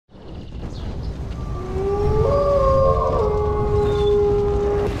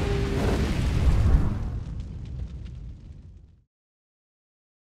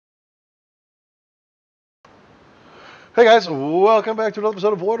Hey guys, welcome back to another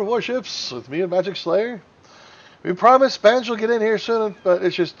episode of World of Warships with me and Magic Slayer. We promised Banj will get in here soon, but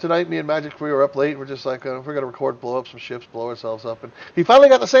it's just tonight me and Magic, we were up late. We're just like, we're going to record, blow up some ships, blow ourselves up. And he finally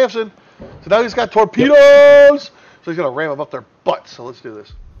got the Samson, so now he's got torpedoes! Yep. So he's going to ram them up their butts, so let's do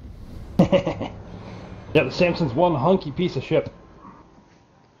this. Yeah, the Samson's one hunky piece of ship.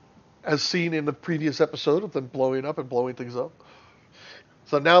 As seen in the previous episode of them blowing up and blowing things up.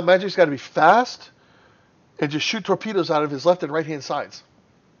 So now Magic's got to be fast and just shoot torpedoes out of his left and right hand sides.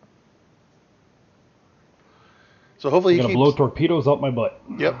 So hopefully you're gonna blow torpedoes up my butt.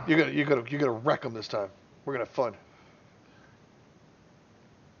 Yep, you're gonna wreck them this time. We're gonna have fun.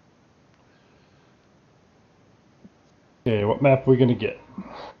 Okay, what map are we gonna get?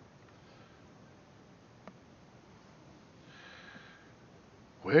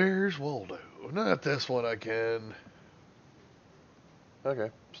 Where's Waldo? Not this one again.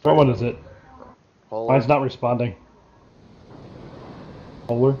 Okay. What one is it? Polar. Mine's not responding.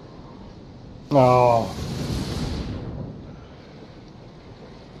 Polar? Oh.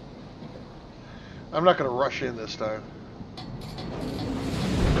 I'm not going to rush in this time.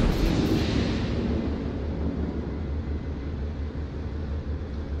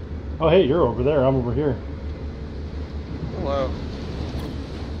 Oh, hey, you're over there. I'm over here. Hello.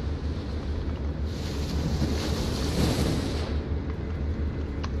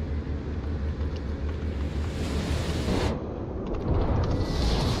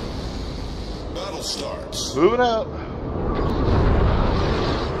 Battle starts. Moving out.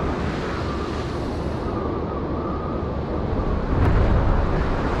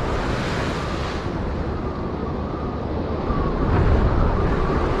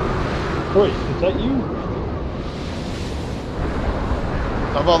 Wait, is that you?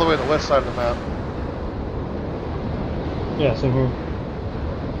 I'm all the way to the west side of the map. Yeah, same here.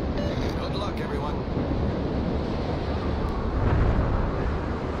 Good luck, everyone.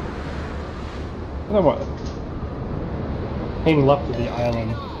 And then what? Hang left of the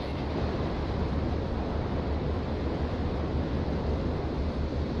island.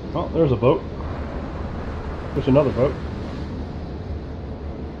 Oh, there's a boat. There's another boat.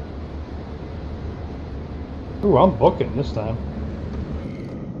 Ooh, I'm booking this time.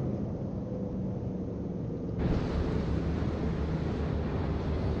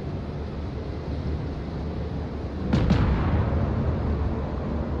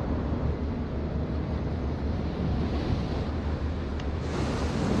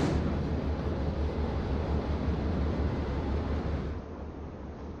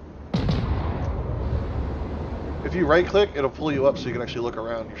 If you right click, it'll pull you up so you can actually look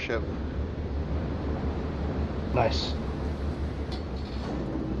around your ship. Nice.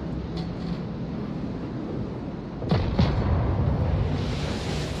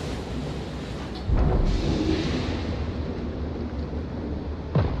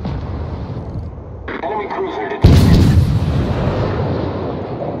 Enemy cruiser detected.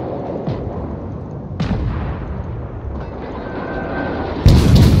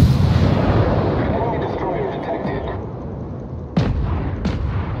 Enemy destroyer detected.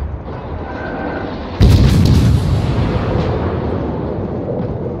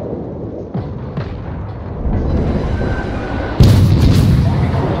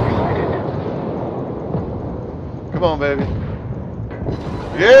 Come on, baby.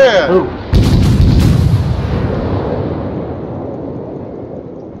 Yeah! Ooh.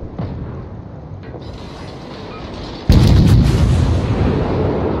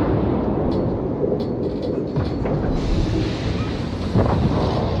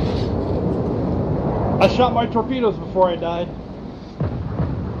 I shot my torpedoes before I died.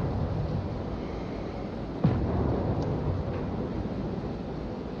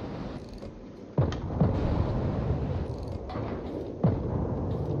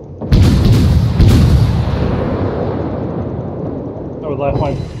 I would laugh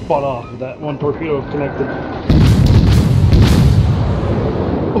my butt off if that one torpedo was connected.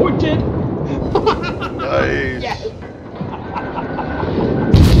 Oh, it did! Nice. Yes!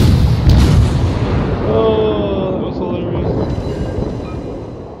 Oh, that was hilarious.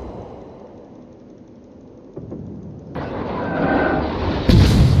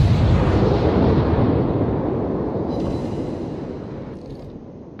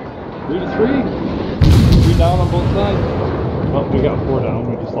 Three down on both sides. Oh, we got 4 down.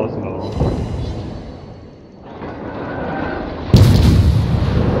 We just lost another one.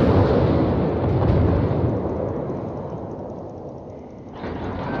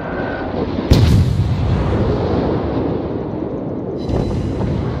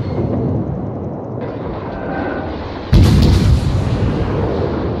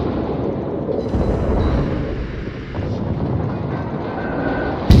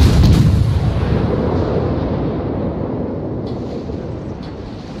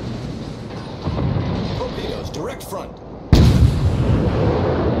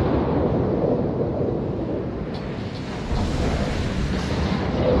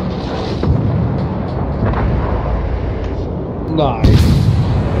 Nice.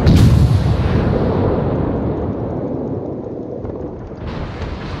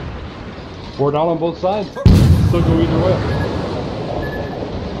 Four down on both sides. Still go either way.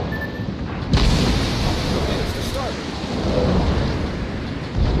 Torpedoes to start.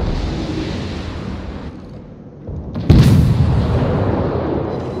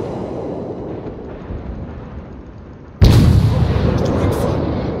 Direct front.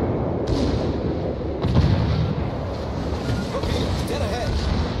 Torpedoes dead ahead.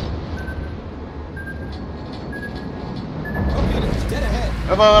 Torpedoes dead ahead.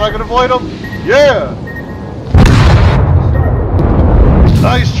 Come on, I can avoid them. Yeah!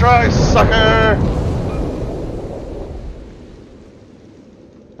 Nice try, sucker!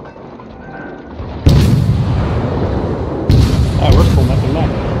 Ah, we're still nothing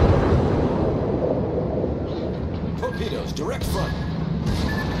left. Torpedoes direct front.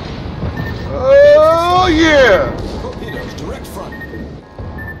 Oh, yeah! Torpedoes direct front.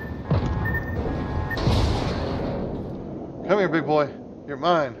 Come here, big boy. You're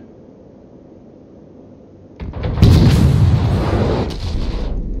mine.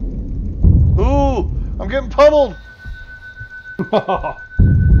 Ooh, I'm getting pummeled. I'm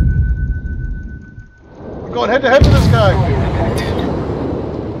going head to head with this guy.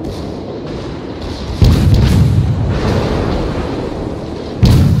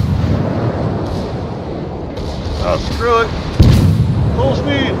 Oh, screw it. Full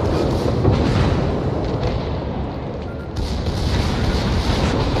speed.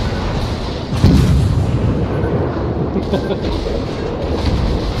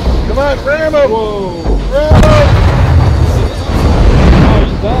 Come on, ram him! Whoa! Ram him! Oh,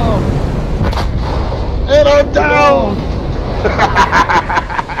 he's down! And I'm down!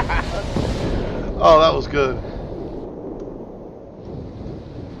 Oh, that was good.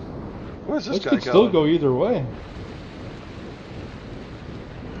 Where's this This guy could going? still go either way.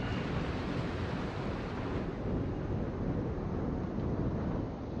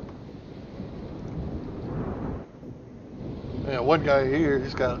 Yeah, one guy here,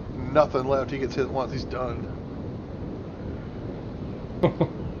 he's got nothing left. He gets hit once, he's done.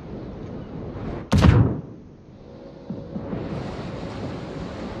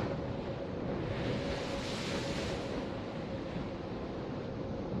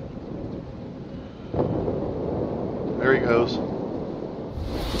 There he goes.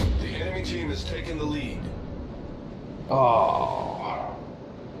 The enemy team has taken the lead. Oh.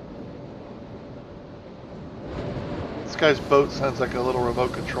 This guy's boat sounds like a little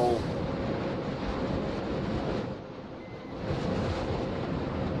remote control.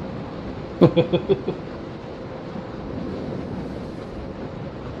 Oh,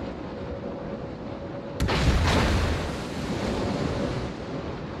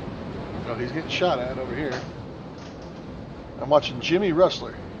 he's getting shot at over here. I'm watching Jimmy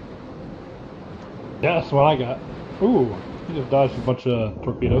Rustler. Yeah, that's what I got. Ooh, he just dodged a bunch of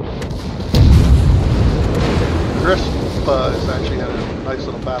torpedoes. Chris is actually had a nice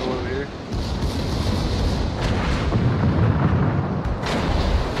little battle over here.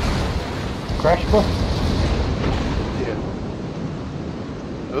 Crash bro? Yeah.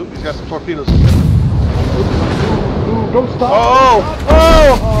 Oh, he's got some torpedoes. Ooh, don't stop! Oh!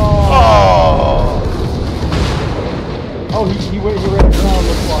 Oh! Oh! Oh, he ran around,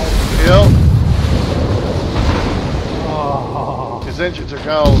 looks like. Yep. Oh. His engines are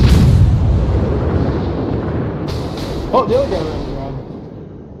gone. Oh, the other guy ran around.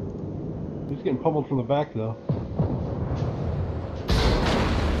 He's getting pummeled from the back, though.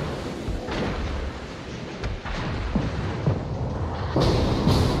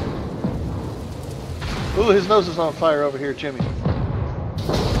 Ooh, his nose is on fire over here, Jimmy.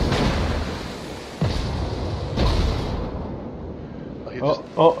 Oh,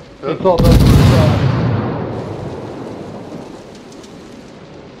 it's all done for the side.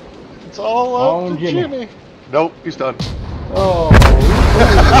 It's all up to Jimmy. Nope, he's done. Oh.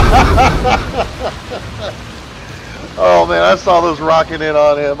 Oh man, I saw those rocking in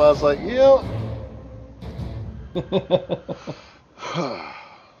on him. I was like, yep.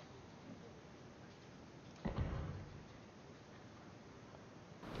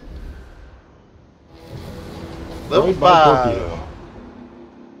 Level 5.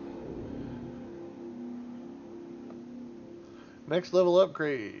 Next level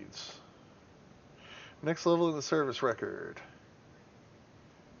upgrades. Next level in the service record.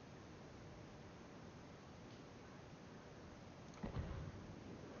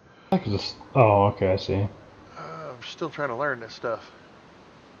 I could just. Oh, okay, I see. I'm still trying to learn this stuff.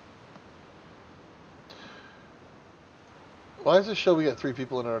 Why does this show we got 3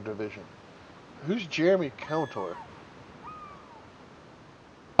 people in our division? Who's Jeremy Countor?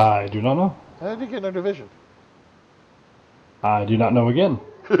 I do not know. How did you get in our division? I do not know again.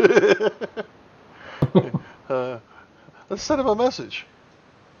 Let's send him a message.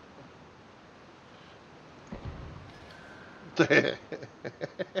 You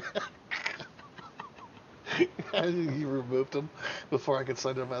removed him before I could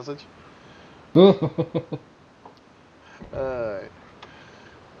send him a message. Alright.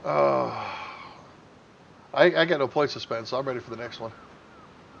 I got no points to spend, so I'm ready for the next one.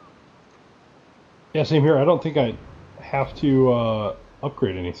 Yeah, same here. I don't think I have to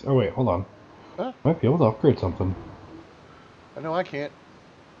upgrade anything. Oh, wait, hold on. Huh? Might be able to upgrade something. I know I can't.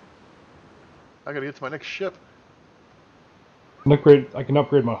 I gotta get to my next ship. I can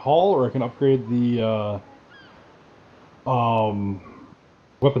upgrade my hull, or I can upgrade the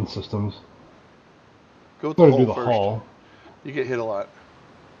weapon systems. Go with I'm the gonna do hull the first. hull. You get hit a lot.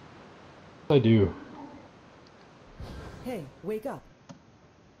 I do. Hey, wake up.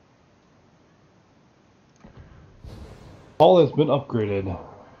 Hull has been upgraded.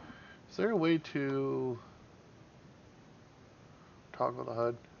 Is there a way to toggle the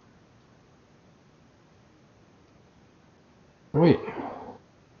HUD? Wait.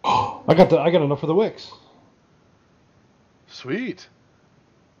 I got enough for the wicks. Sweet.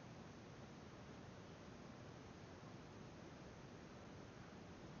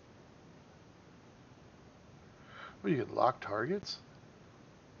 Well, you can lock targets?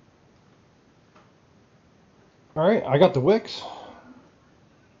 Alright, I got the wicks.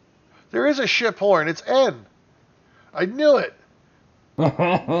 There is a ship horn. It's N. I knew it.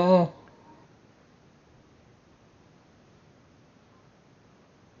 All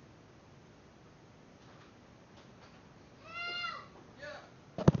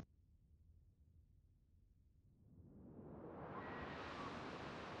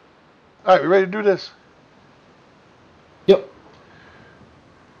right, we ready to do this? Yep.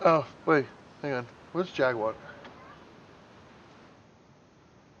 Oh, wait. Hang on. Where's Jaguar?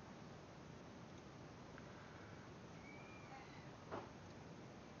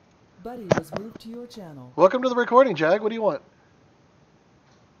 Buddy was moved to your channel. Welcome to the recording, Jag. What do you want?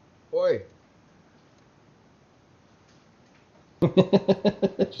 Oi.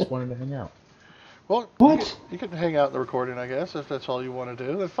 Just wanted to hang out. Well, What? You can hang out in the recording, I guess, if that's all you want to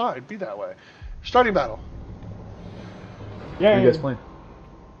do. Then fine, be that way. Starting battle. What are you guys playing?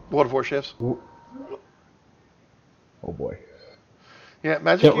 World of Warships. Oh boy. Yeah,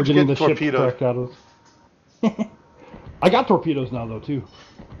 Magic Yeah, we're keeps getting getting the ship torpedoed. cracked out of us. I got torpedoes now, though, too.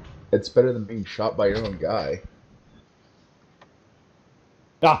 It's better than being shot by your own guy.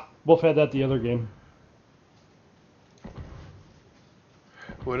 Ah, Wolf had that the other game.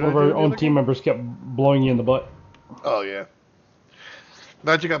 What did One of I do our the own other team game? members kept blowing you in the butt. Oh, yeah.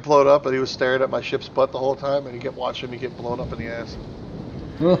 Magic got blown up, and he was staring at my ship's butt the whole time, and he kept watching me get blown up in the ass.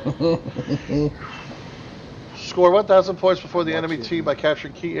 Score 1,000 points before the enemy team by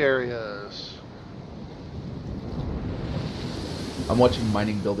capturing key areas. I'm watching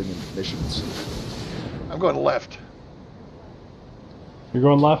mining, building, and missions. I'm going left. You're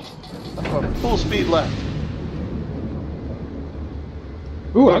going left? I'm going full speed left.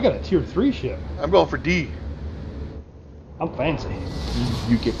 Ooh, I got a tier 3 ship. I'm going for D. I'm fancy.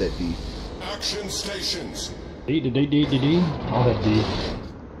 You get that D. Action stations. D. I'll have D.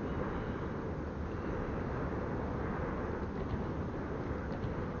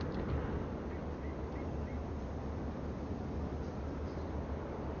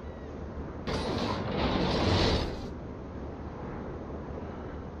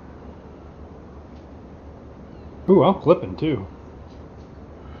 Ooh, I'm clipping too.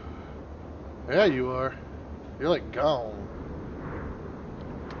 Yeah, you are. You're like gone.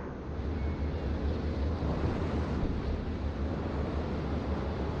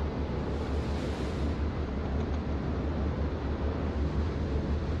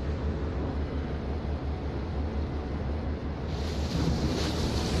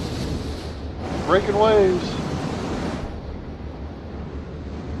 Breaking waves.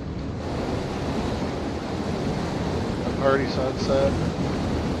 A party sunset.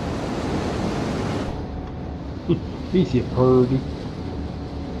 Easy purdy.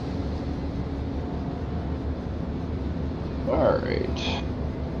 Alright.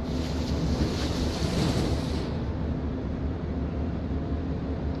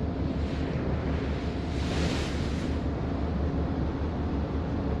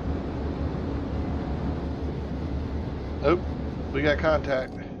 Oh, we got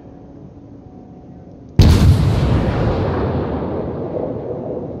contact.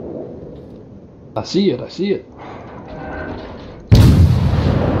 I see it, I see it.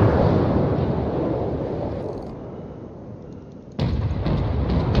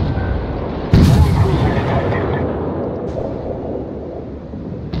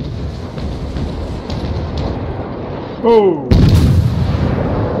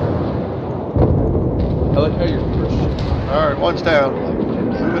 like how you're first. Alright, one's down.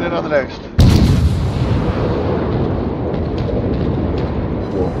 Moving in on the next.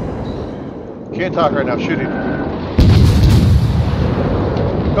 Whoa. Can't talk right now, shooting.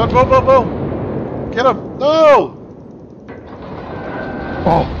 Go, boom, boom, boom! Get him! No!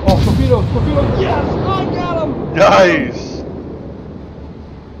 Oh, torpedo! Yes, I got him! Nice!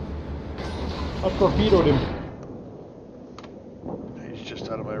 I torpedoed him. He's just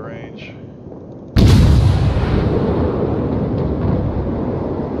out of my range.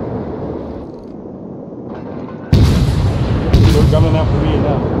 They're coming after me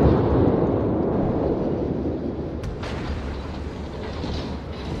now.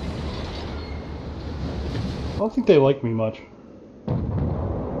 I don't think they like me much.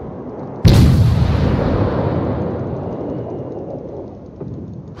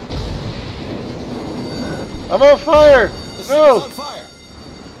 I'm on fire! The ship No! is on fire.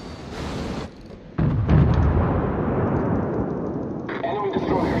 Enemy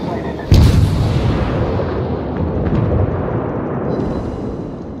destroyer sighted.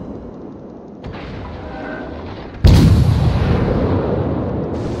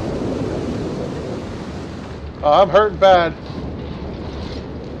 Oh, I'm hurting bad.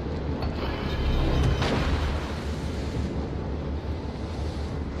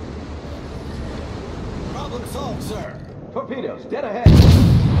 Problem solved, sir. Torpedoes, dead ahead.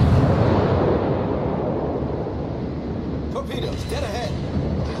 Torpedoes, dead ahead.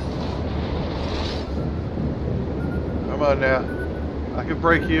 Come on now. I can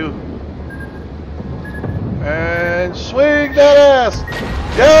break you. And swing that ass!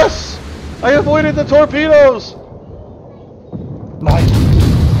 Yes! I avoided the torpedoes! Nice.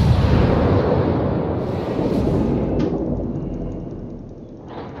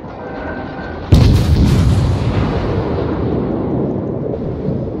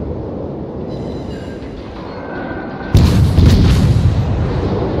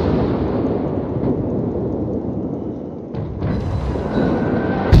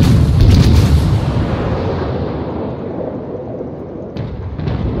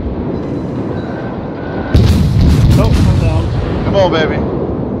 Nope, I'm down. Come on, baby.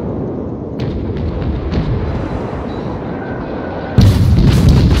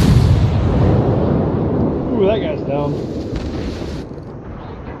 Ooh, that guy's down.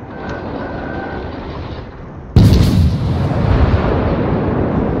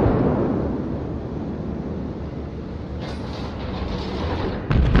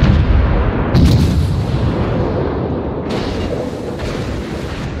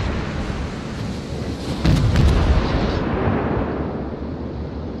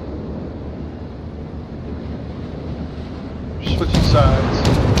 Switching sides.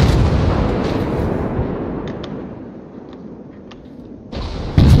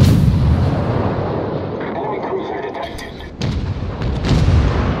 Enemy cruiser detected.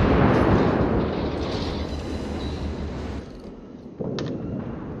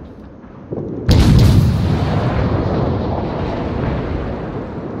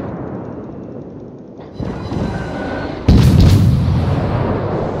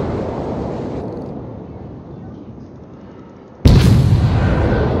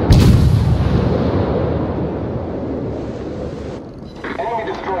 Enemy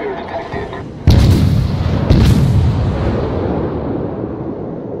destroyer detected.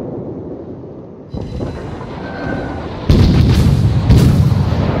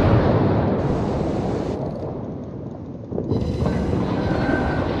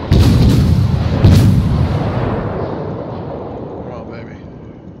 Come on, baby.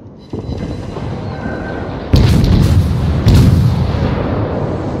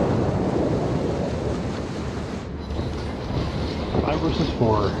 5 versus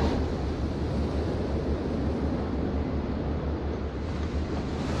 4.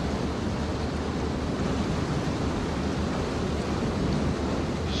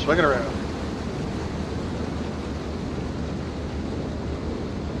 Swing it around.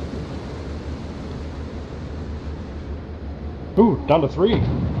 Ooh, down to 3.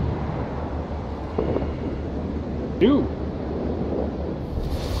 2.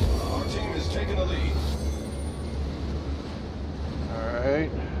 Our team is taking the lead.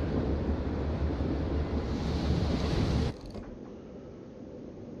 Alright.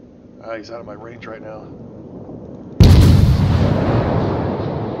 Ah, he's out of my range right now.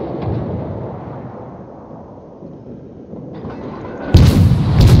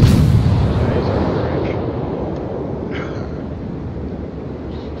 Yeah, he's out of my range.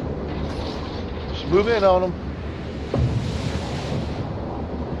 Just move in on him.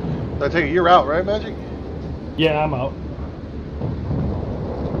 I take it you're out, right, Magic? Yeah, I'm out.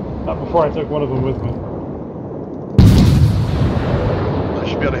 Not before I took one of them with me.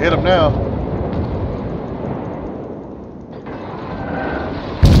 be able to hit him now.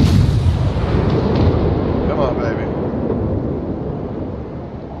 Come on, baby.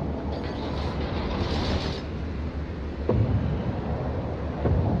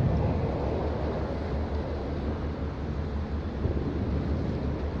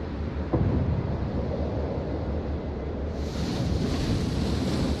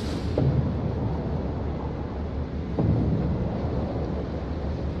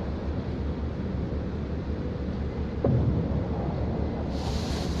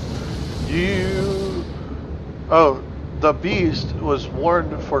 Oh, the beast was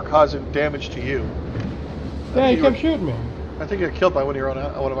warned for causing damage to you. Yeah, he kept shooting me. I think you got killed by one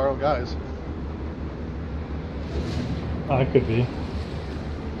of our own guys. Oh, it could be.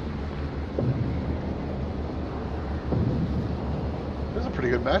 It was a pretty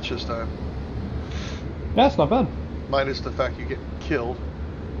good match this time. Yeah, it's not bad. Minus the fact you get killed.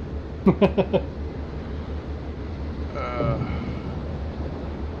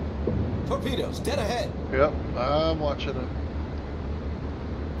 Torpedoes, dead ahead. Yep, I'm watching it.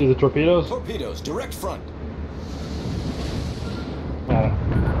 See the torpedoes? Torpedoes, direct front.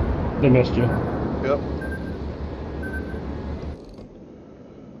 They missed you. Yep.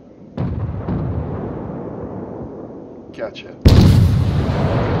 Gotcha.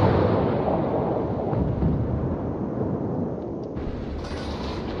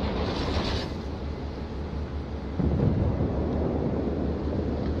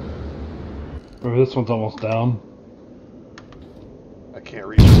 Oh, this one's almost down. I can't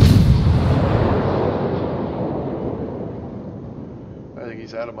reach it. I think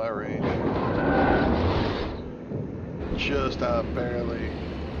he's out of my range. Just barely.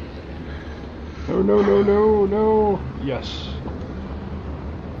 No, no, no, no, no. Yes.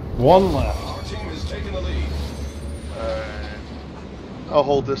 One left. Our team is taking the lead. Alright. I'll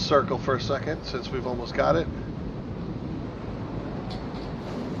hold this circle for a second since we've almost got it.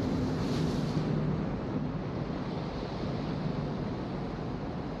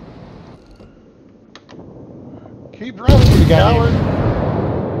 Keep running, you coward!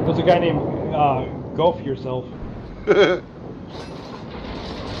 There's a guy named Golf Yourself.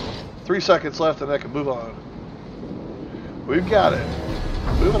 3 seconds left and I can move on. We've got it.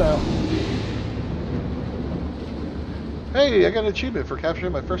 Moving out. Hey, I got an achievement for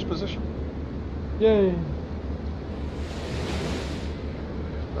capturing my first position. Yay.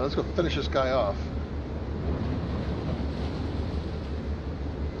 Now let's go finish this guy off.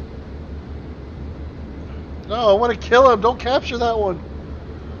 No, I want to kill him. Don't capture that one.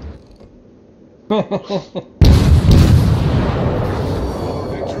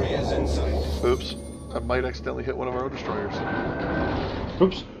 Victory is in sight. Oops. I might accidentally hit one of our own destroyers.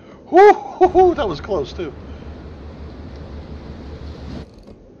 Oops. Woo! That was close, too.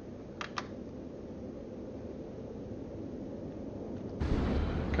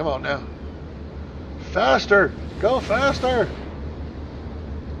 Come on now. Faster! Go faster!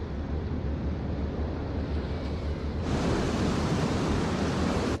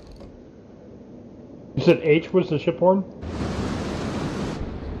 You said H was the ship horn?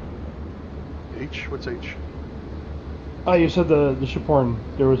 H? What's H? Oh, you said the ship horn.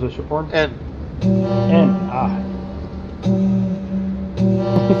 There was a ship horn? N. N. Ah.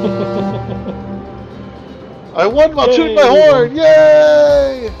 I won while tooting my Yay. horn!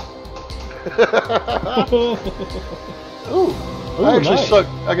 Yay! Ooh. I actually nice. suck.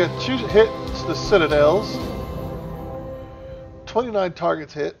 I got 2 hits the citadels. 29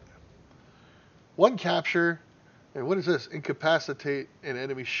 targets hit. 1 capture. And what is this? Incapacitate an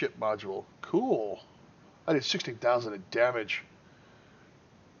enemy ship module. Cool. I did 16,000 in damage.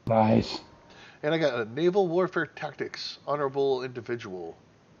 Nice. And I got a naval warfare tactics. Honorable individual.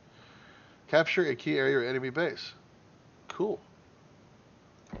 Capture a key area or enemy base. Cool.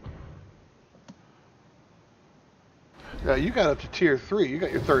 Now you got up to tier 3. You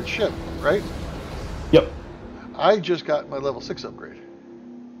got your 3rd ship, right? Yep. I just got my level 6 upgrade.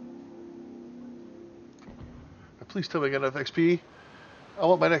 Please tell me I got enough XP. I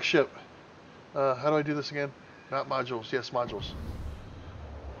want my next ship. How do I do this again? Not modules. Yes, modules.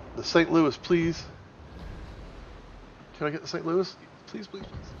 The St. Louis, please. Can I get the St. Louis? Please, please,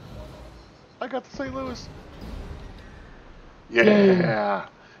 please. I got the St. Louis. Yeah. Yay. Now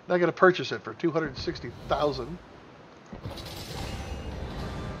I got to purchase it for $260,000.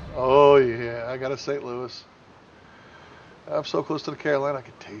 Oh yeah, I got a St. Louis. I'm so close to the Carolina, I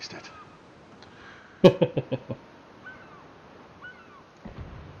can taste it.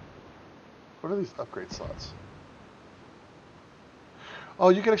 What are these upgrade slots? Oh,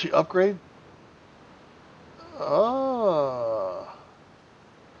 you can actually upgrade? Oh.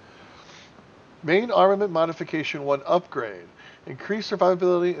 Main armament modification 1 upgrade. Increase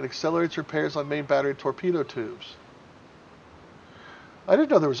survivability and accelerates repairs on main battery torpedo tubes. I didn't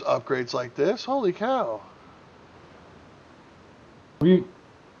know there was upgrades like this. Holy cow. I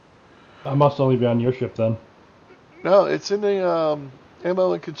must only be on your ship then. No, it's in the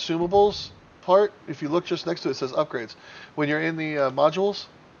ammo and consumables part. If you look just next to it, it says upgrades. When you're in the modules,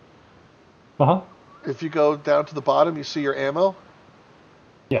 Uh-huh. if you go down to the bottom, you see your ammo.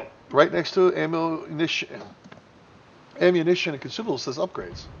 Yeah. Right next to it, ammunition and consumables says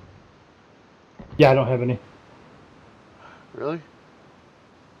upgrades. Yeah, I don't have any. Really?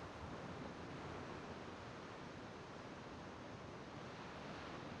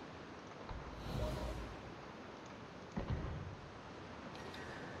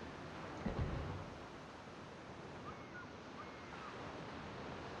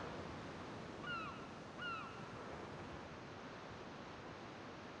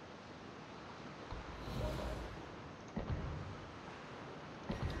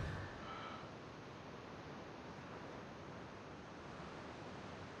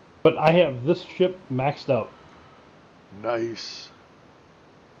 But I have this ship maxed out. Nice.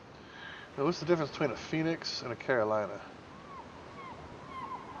 Now, what's the difference between a Phoenix and a Carolina?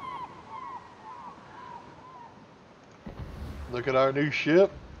 Look at our new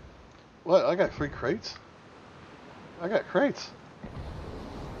ship. What? I got 3 crates? I got crates.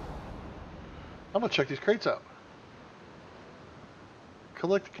 I'm gonna check these crates out.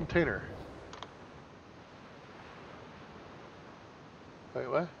 Collect the container. Wait,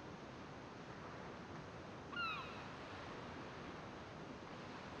 what?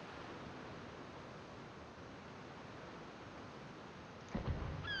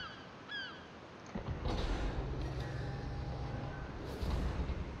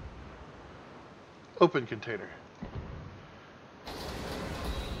 Open container.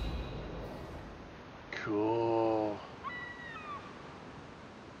 Cool.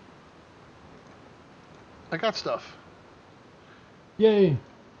 I got stuff. Yay!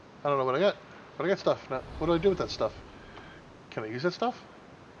 I don't know what I got, but I got stuff. Now, what do I do with that stuff? Can I use that stuff?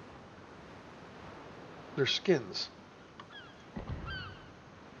 They're skins.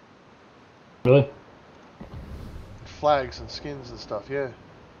 Really? Flags and skins and stuff, yeah.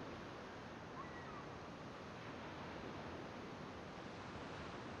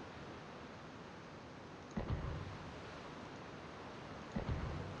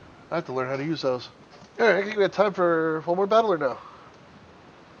 I have to learn how to use those. Alright, I think we have time for one more battle or no?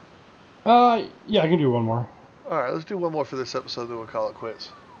 Yeah, I can do one more. Alright, let's do one more for this episode, then we'll call it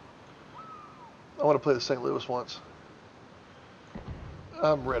quits. I want to play the St. Louis once.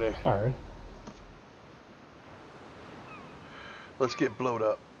 I'm ready. Alright. Let's get blowed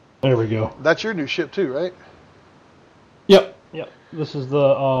up. There we go. That's your new ship too, right? Yep. This is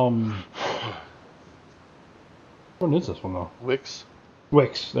the, What is this one, though? Wix.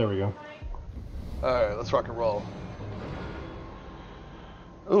 Wix. There we go. Alright, let's rock and roll.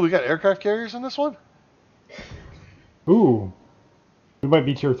 Oh, we got aircraft carriers in this one? Ooh. We might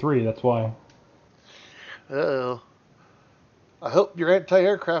be tier 3, that's why. Uh-oh. I hope your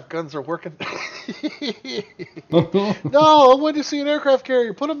anti-aircraft guns are working. No, I wanted to see an aircraft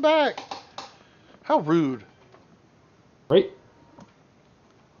carrier. Put them back. How rude. Right?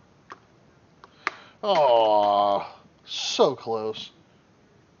 Aww. So close.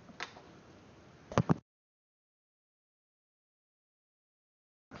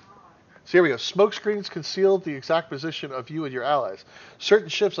 So here we go. Smoke screens conceal the exact position of you and your allies. Certain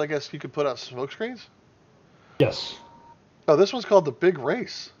ships, I guess, you could put out smoke screens? Yes. Oh, this one's called the Big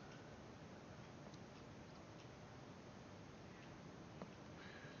Race.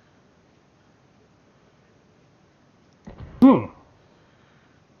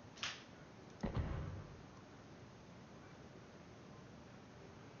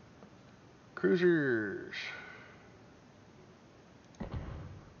 Cruisers.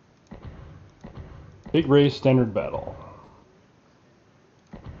 Big race, standard battle.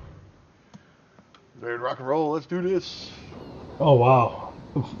 Ready to rock and roll. Let's do this. Oh, wow.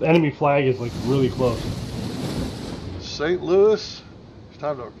 The enemy flag is, like, really close. St. Louis. It's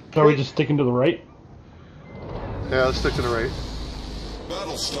time to... So are we just sticking to the right? Yeah, let's stick to the right.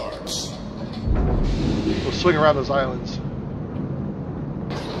 Battle starts. We'll swing around those islands.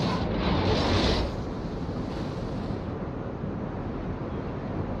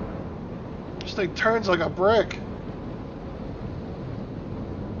 This thing turns like a brick.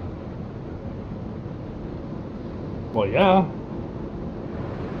 Well, yeah.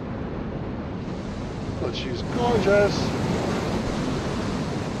 But she's gorgeous.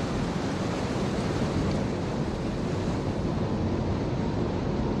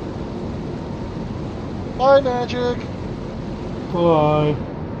 Bye, Magic. Bye.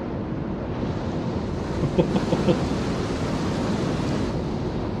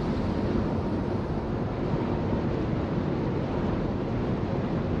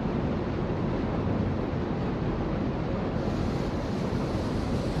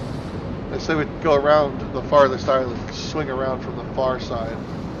 They say we go around the farthest island, swing around from the far side.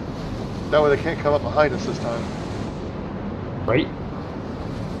 That way they can't come up behind us this time. Right?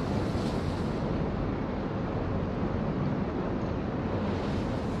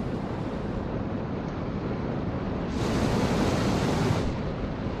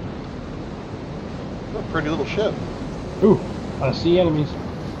 Oh, pretty little ship. Ooh, I see enemies.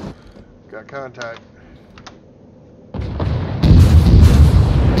 Got contact.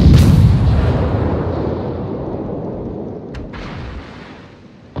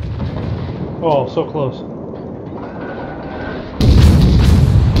 Oh, so close.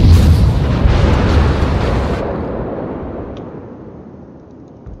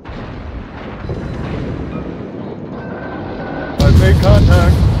 I've made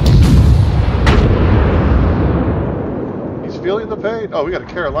contact. He's feeling the pain. Oh, we got a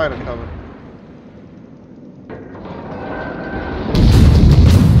Carolina coming.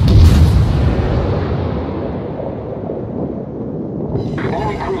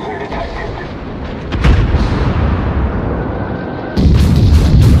 Enemy cruiser detected.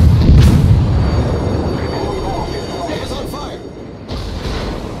 Ship is on fire.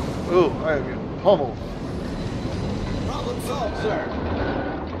 Ooh, I am getting pummeled. Problem solved, sir.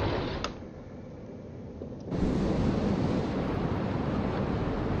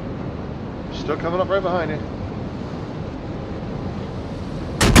 Still coming up right behind you.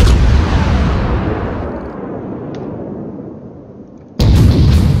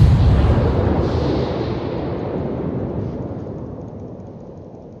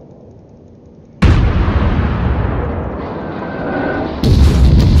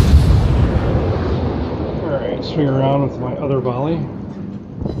 Alright, swing around with my other volley.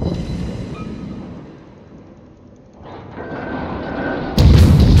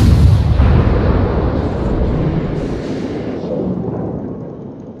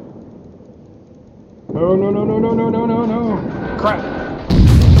 Oh, no, no, no, no, no, no, no, no. Crap.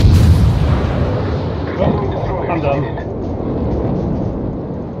 Oh, I'm done.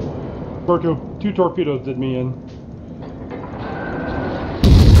 Two torpedoes did me in.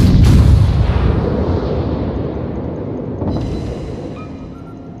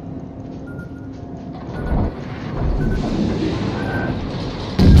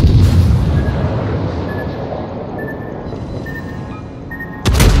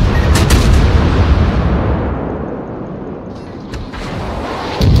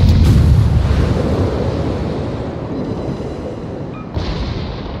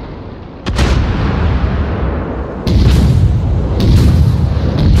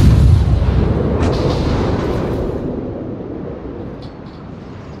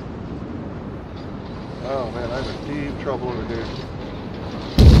 Oh man, I'm in deep trouble over here.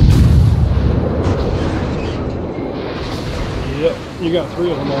 Yep, you got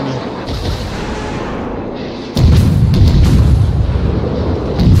 3 of them on you.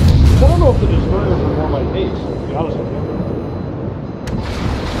 I don't know if the destroyers are more my taste, to be honest with you.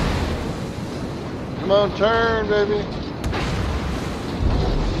 Come on, turn, baby.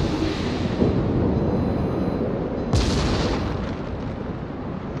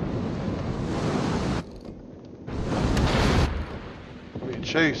 Being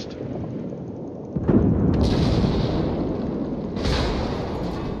chased. The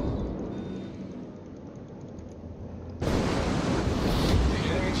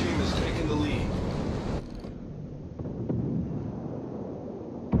enemy team has taken the lead.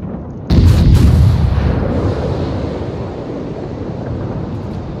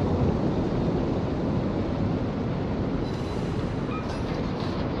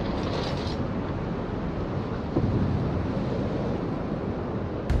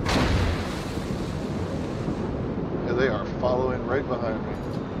 Yeah, they are following right behind me.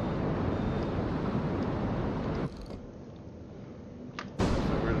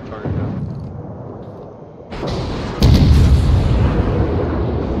 Where the target go?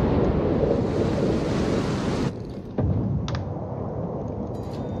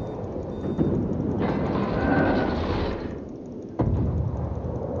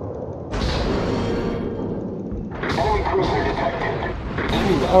 Enemy cruiser detected.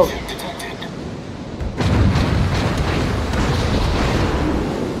 Enemy Oh. battleship detected.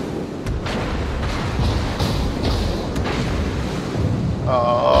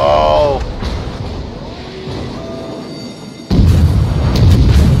 Oh!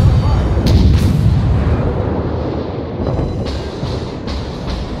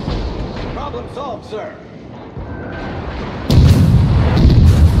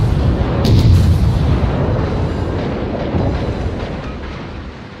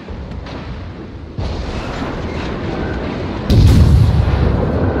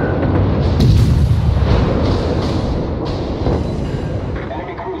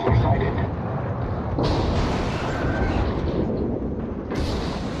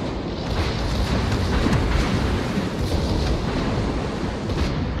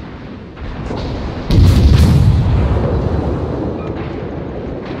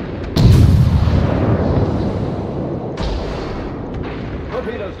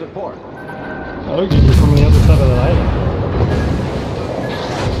 to port. Oh, they're getting from the other side of the island.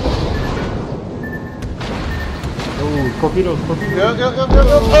 Oh, torpedoes, torpedoes. Go.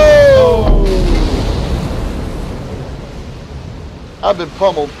 Oh! I've been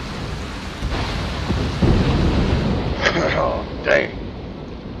pummeled. Oh, dang.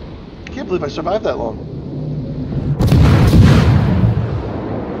 I can't believe I survived that long.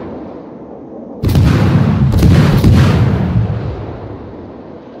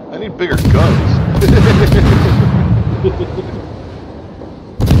 I need bigger guns.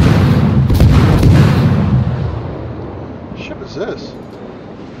 What ship is this?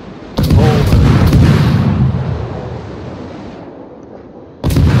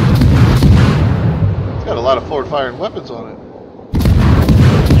 It's got a lot of forward-firing weapons on it.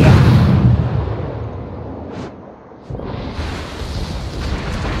 Yeah.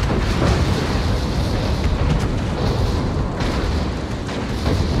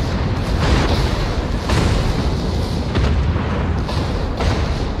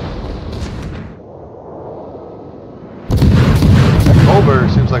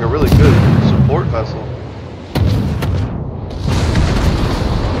 Seems like a really good support vessel.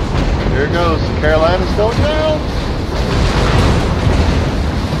 Here it goes. The Carolina's going down.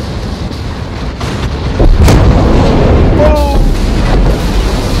 Whoa!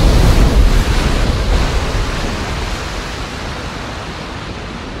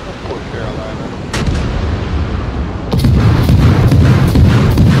 Oh, poor Carolina.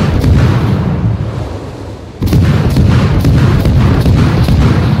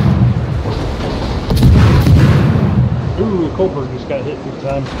 Colbert just got hit big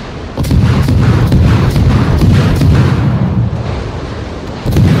time.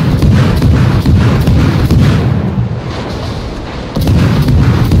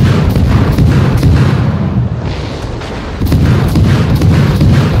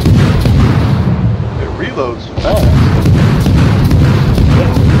 It reloads fast.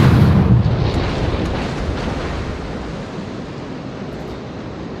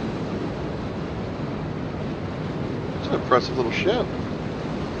 Impressive little ship.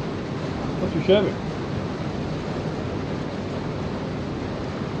 What's your Chevy?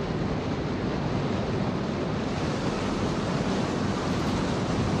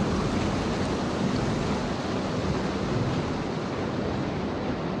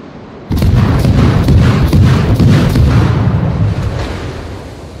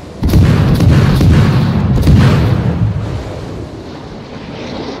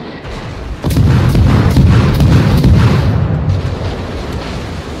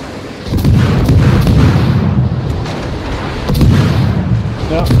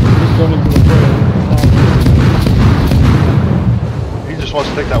 Yeah, he's going into the fray. He just wants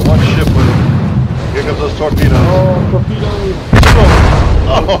to take that one ship with him. Here comes those torpedoes. Oh, torpedoes!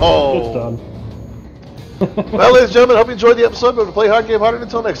 Oh! It's done. Well, ladies and gentlemen, hope you enjoyed the episode. But to play hard, game harder.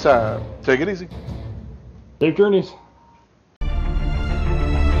 Until next time, take it easy. Safe journeys.